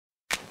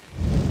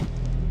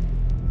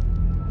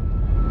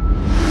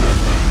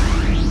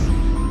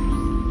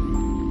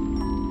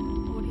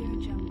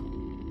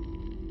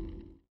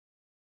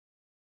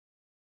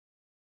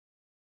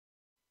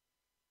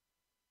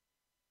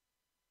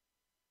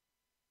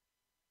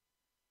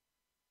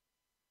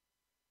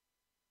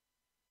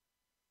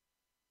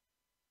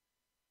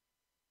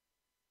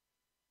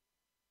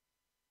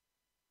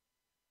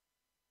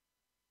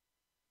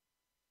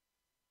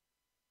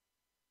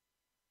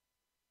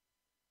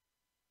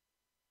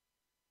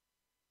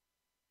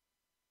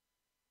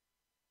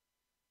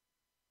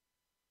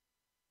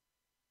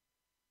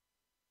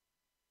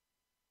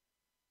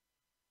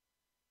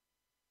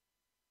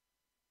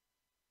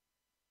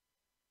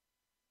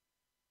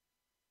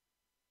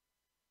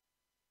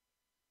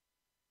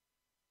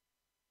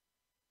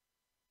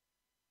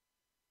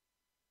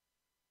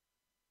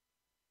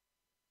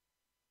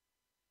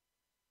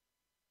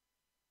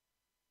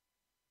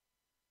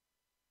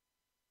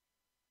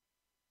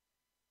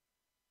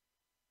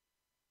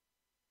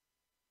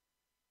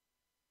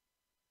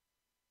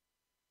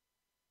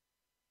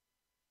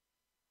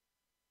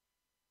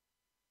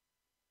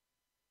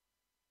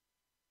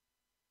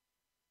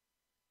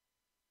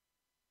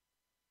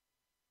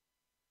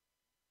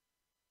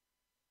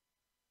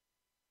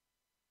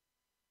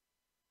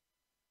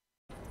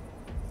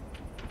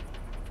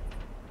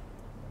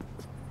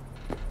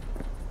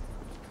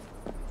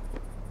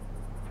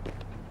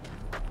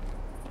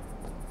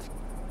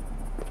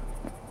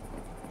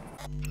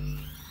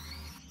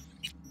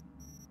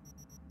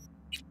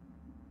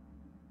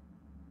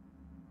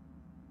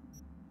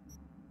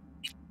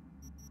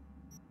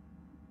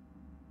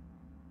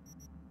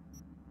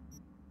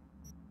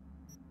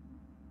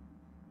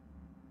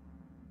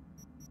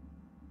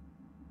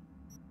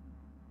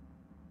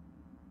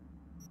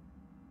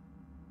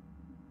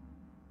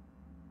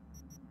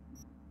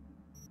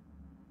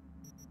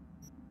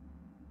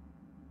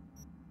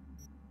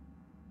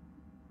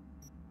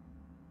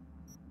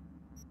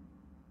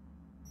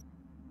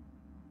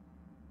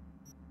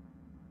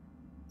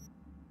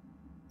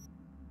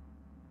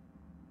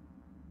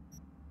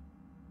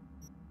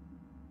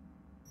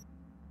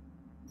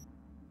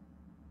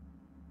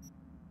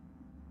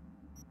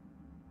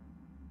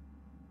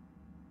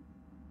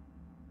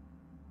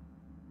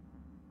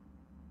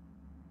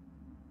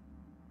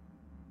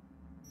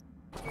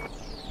I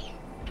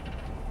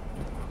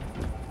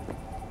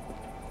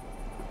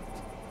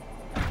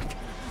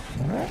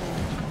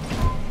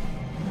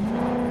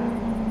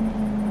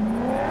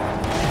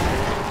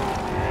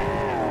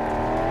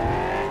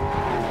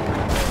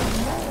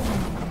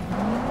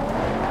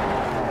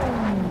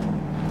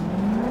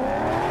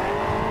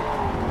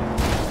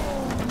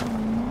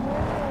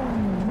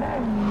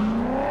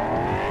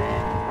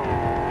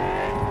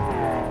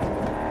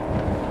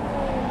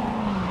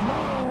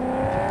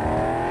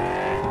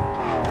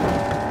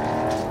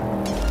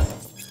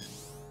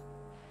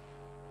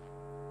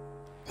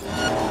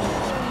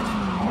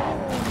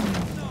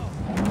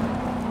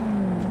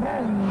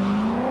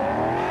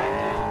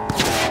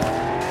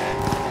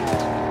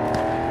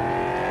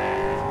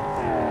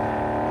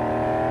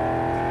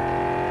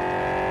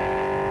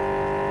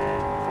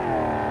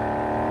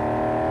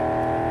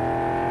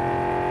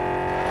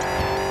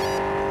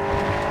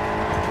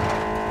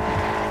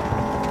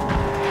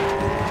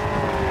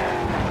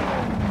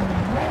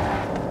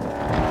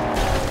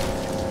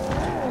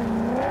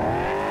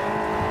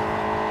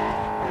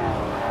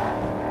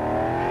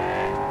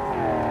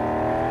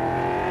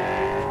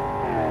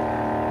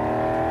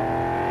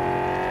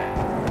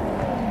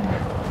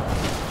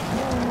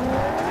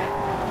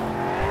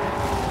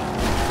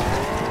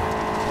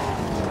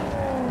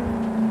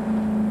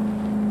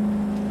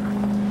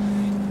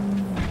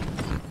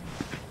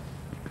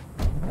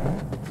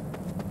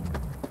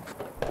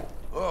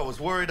was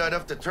worried I'd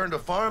have to turn to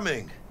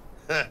farming.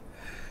 Yeah,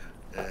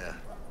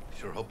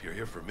 sure hope you're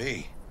here for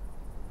me.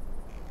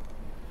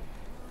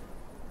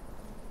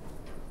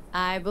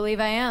 I believe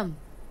I am.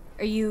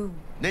 Are you...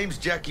 Name's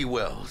Jackie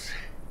Wells.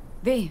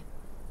 V.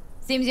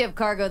 Seems you have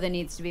cargo that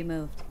needs to be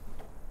moved.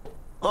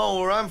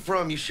 Oh, where I'm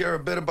from, you share a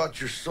bit about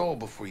your soul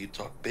before you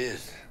talk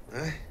biz,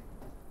 huh?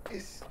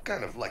 It's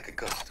kind of like a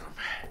custom.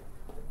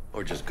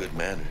 Or just good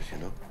manners, you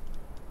know?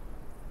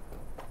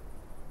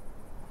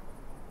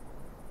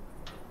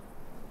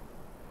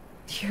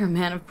 You're a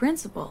man of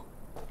principle.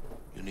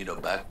 You need a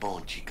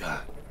backbone,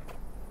 chica.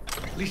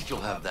 At least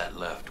you'll have that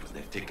left when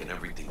they've taken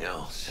everything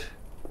else.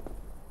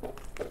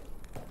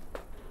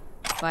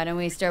 Why don't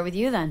we start with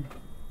you then?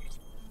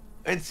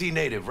 NC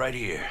native, right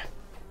here.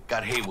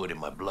 Got Haywood in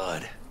my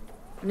blood.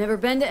 Never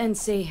been to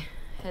NC.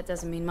 That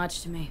doesn't mean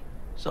much to me.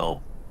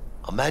 So,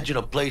 imagine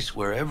a place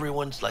where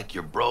everyone's like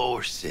your bro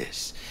or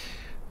sis.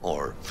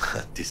 Or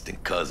a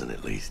distant cousin,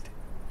 at least.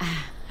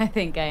 I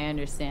think I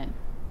understand.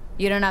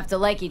 You don't have to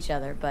like each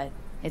other, but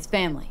it's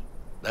family.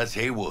 That's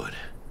Haywood.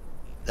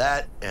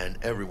 That and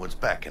everyone's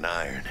packing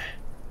iron.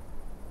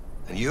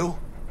 And you?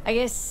 I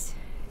guess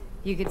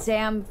you could say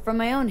I'm from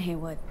my own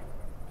Haywood.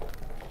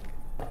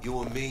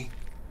 You and me,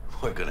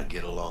 we're gonna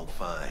get along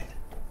fine.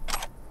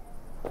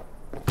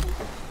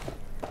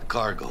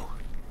 Cargo.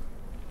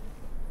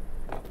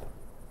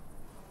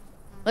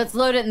 Let's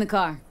load it in the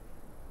car.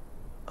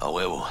 A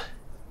huevo.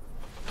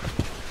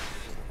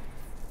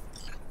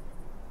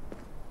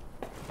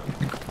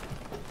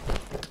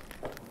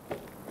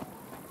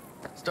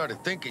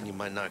 Started thinking you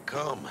might not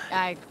come.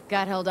 I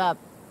got held up.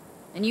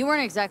 And you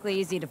weren't exactly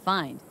easy to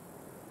find.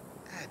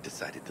 I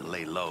decided to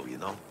lay low, you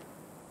know?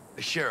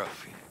 The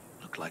sheriff, he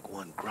looked like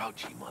one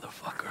grouchy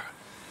motherfucker.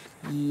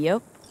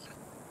 Yep.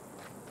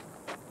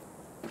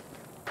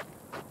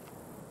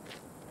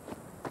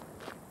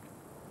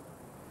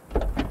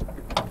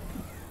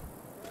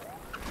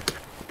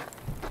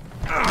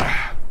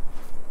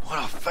 What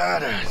a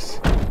fat ass.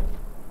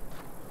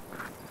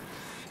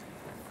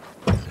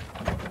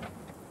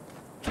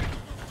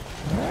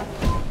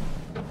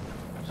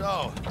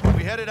 So,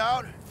 we headed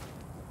out?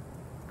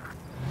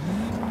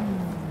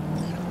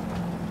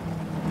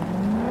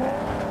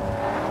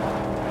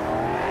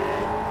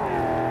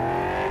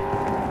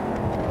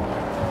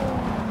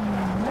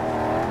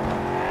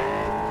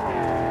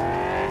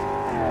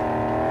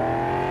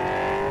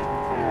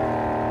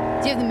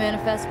 Do you have the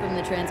manifest from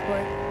the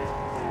transport?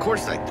 Of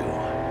course I do.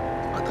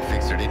 But the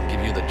fixer didn't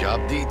give you the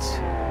job deeds?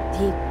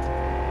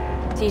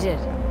 He did.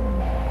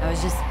 I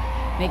was just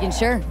making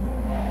sure.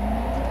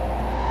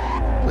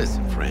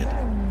 Listen, friend.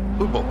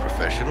 We're both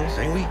professionals,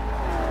 ain't we?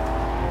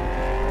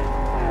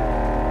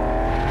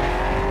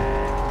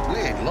 We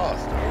ain't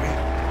lost, are we?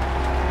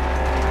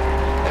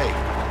 Hey,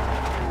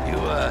 you,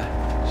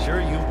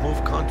 sure you've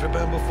moved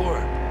contraband before?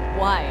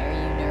 Why? Are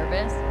you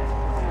nervous?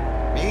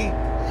 Me?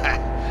 Por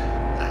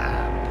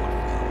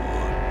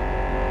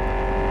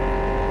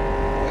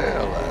favor.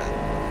 Well,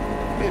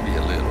 maybe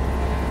a little.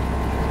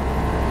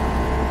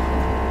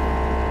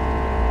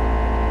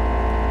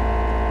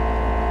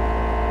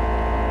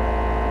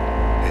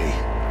 Hey,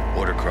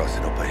 border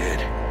crossing up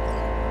ahead.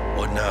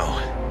 What now?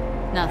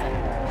 Nothing.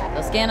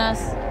 They'll scan us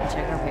and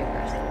check our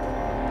papers.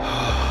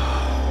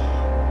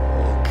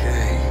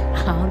 Okay.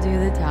 I'll do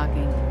the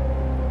talking.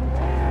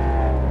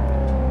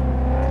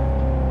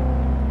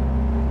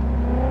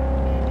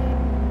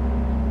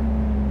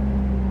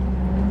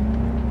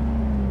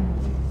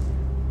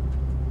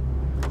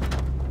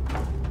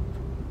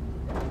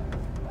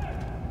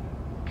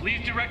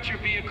 Please direct your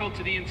vehicle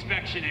to the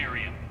inspection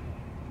area.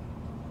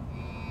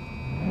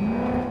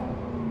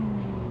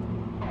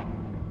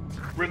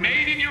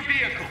 Remain in your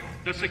vehicle.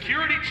 The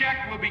security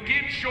check will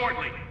begin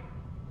shortly.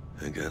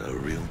 I got a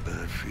real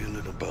bad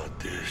feeling about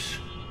this.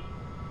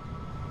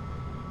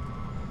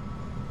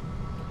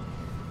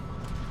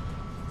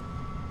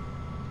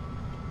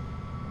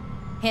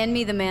 Hand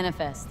me the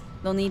manifest.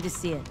 They'll need to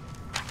see it.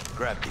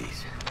 Grab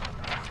these.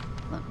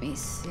 Let me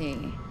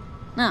see.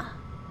 Ah,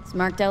 it's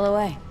marked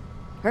LOA.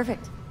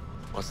 Perfect.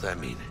 What's that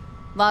mean?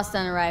 Lost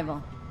on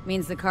arrival.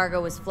 Means the cargo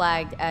was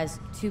flagged as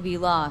to be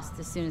lost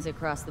as soon as it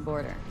crossed the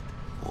border.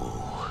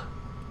 Oh,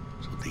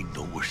 so they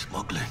know we're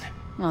smuggling.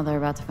 Well, they're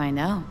about to find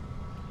out.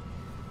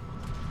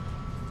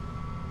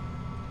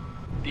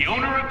 The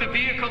owner of the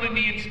vehicle in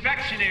the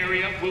inspection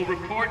area will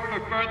report for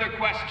further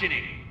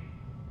questioning.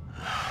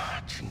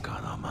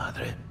 Chingada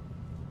madre.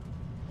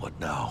 What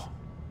now?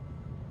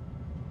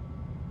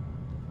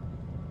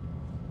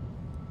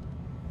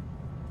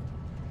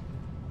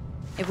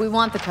 If we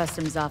want the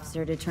customs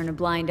officer to turn a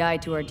blind eye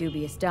to our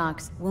dubious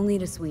docks, we'll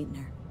need a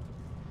sweetener.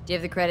 Do you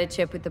have the credit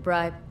chip with the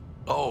bribe?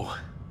 Oh,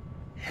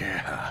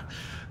 yeah.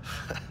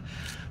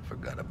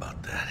 Forgot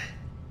about that.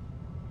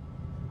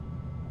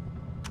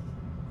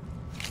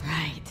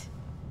 Right.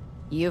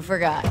 You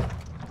forgot.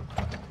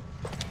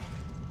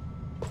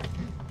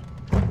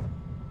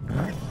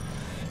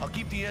 I'll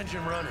keep the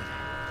engine running,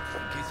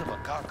 in case of a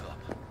cock-up.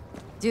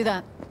 Do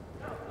that.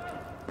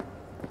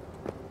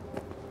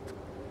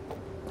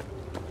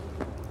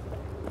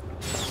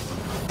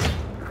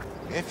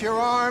 If you're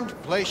armed,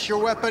 place your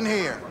weapon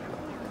here.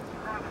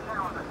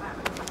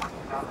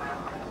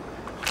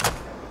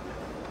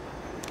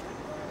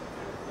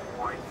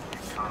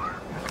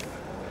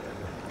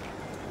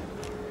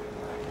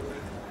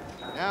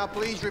 Now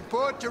please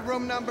report to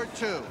room number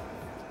 2.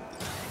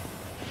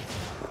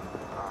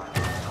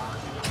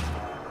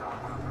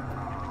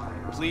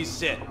 Please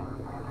sit.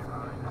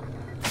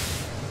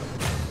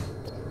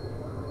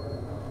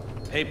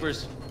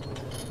 Papers.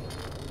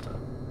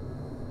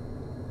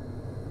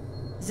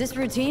 Is this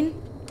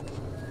routine?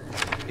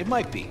 It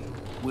might be.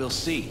 We'll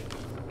see.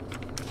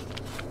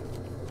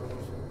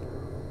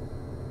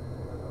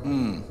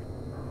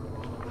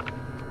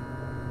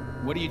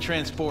 What are you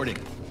transporting?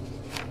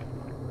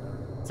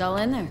 It's all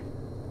in there.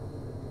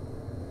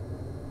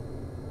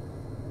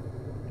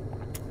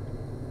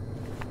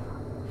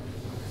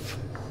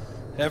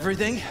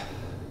 Everything?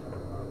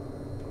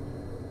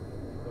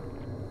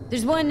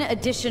 There's one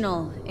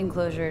additional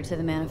enclosure to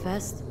the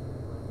manifest.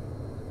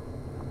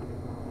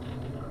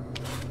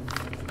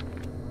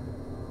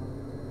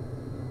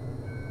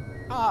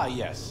 Ah,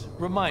 yes.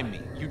 Remind me,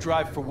 you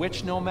drive for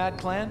which nomad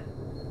clan?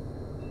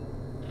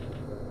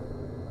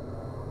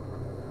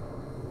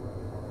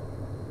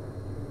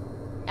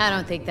 I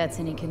don't think that's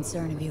any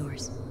concern of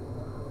yours.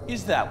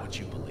 Is that what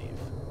you believe?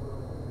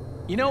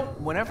 You know,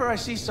 whenever I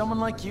see someone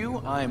like you,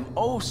 I'm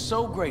oh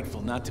so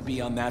grateful not to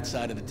be on that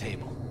side of the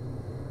table.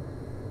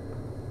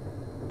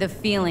 The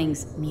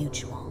feeling's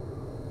mutual.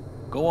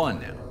 Go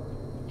on now.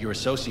 Your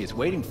associate's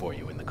waiting for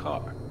you in the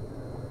car.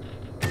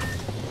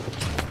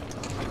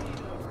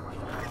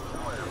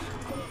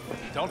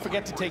 Don't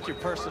forget to take your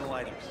personal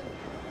items.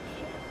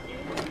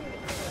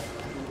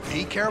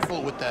 Be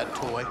careful with that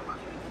toy.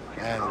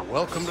 And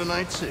welcome to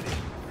Night City.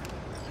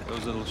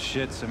 Those little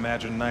shits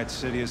imagine Night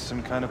City is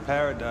some kind of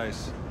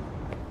paradise.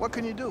 What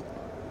can you do?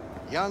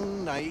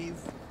 Young, naive,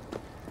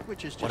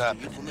 which is just a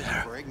happened euphemism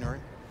there? for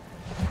ignorant.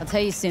 I'll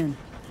tell you soon.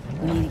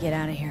 We need to get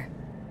out of here.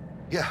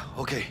 Yeah,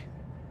 okay.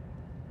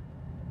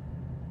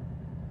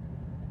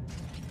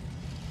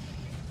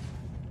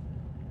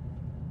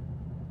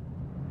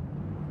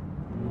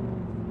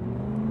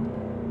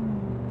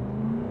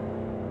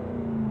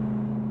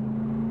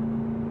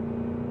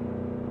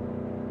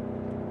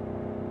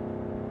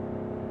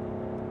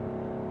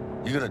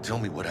 You gonna tell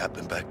me what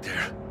happened back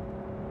there?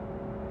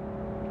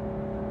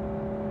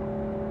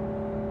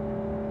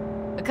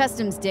 A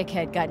customs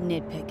dickhead got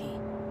nitpicky.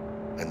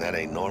 And that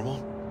ain't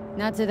normal?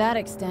 Not to that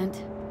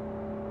extent.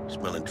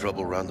 Smelling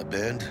trouble around the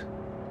bend?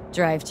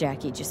 Drive,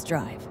 Jackie, just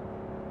drive.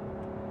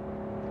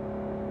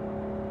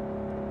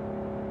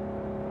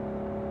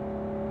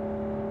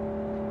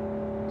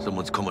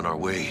 Someone's coming our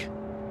way.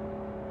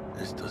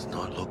 This does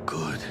not look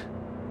good.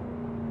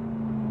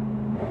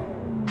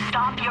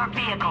 Stop your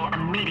vehicle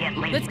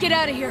immediately. Let's get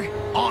out of here.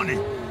 On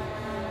it!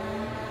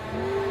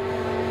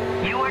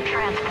 You are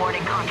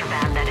transporting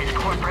contraband that is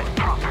corporate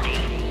property.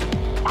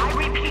 I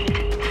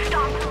repeat,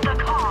 stop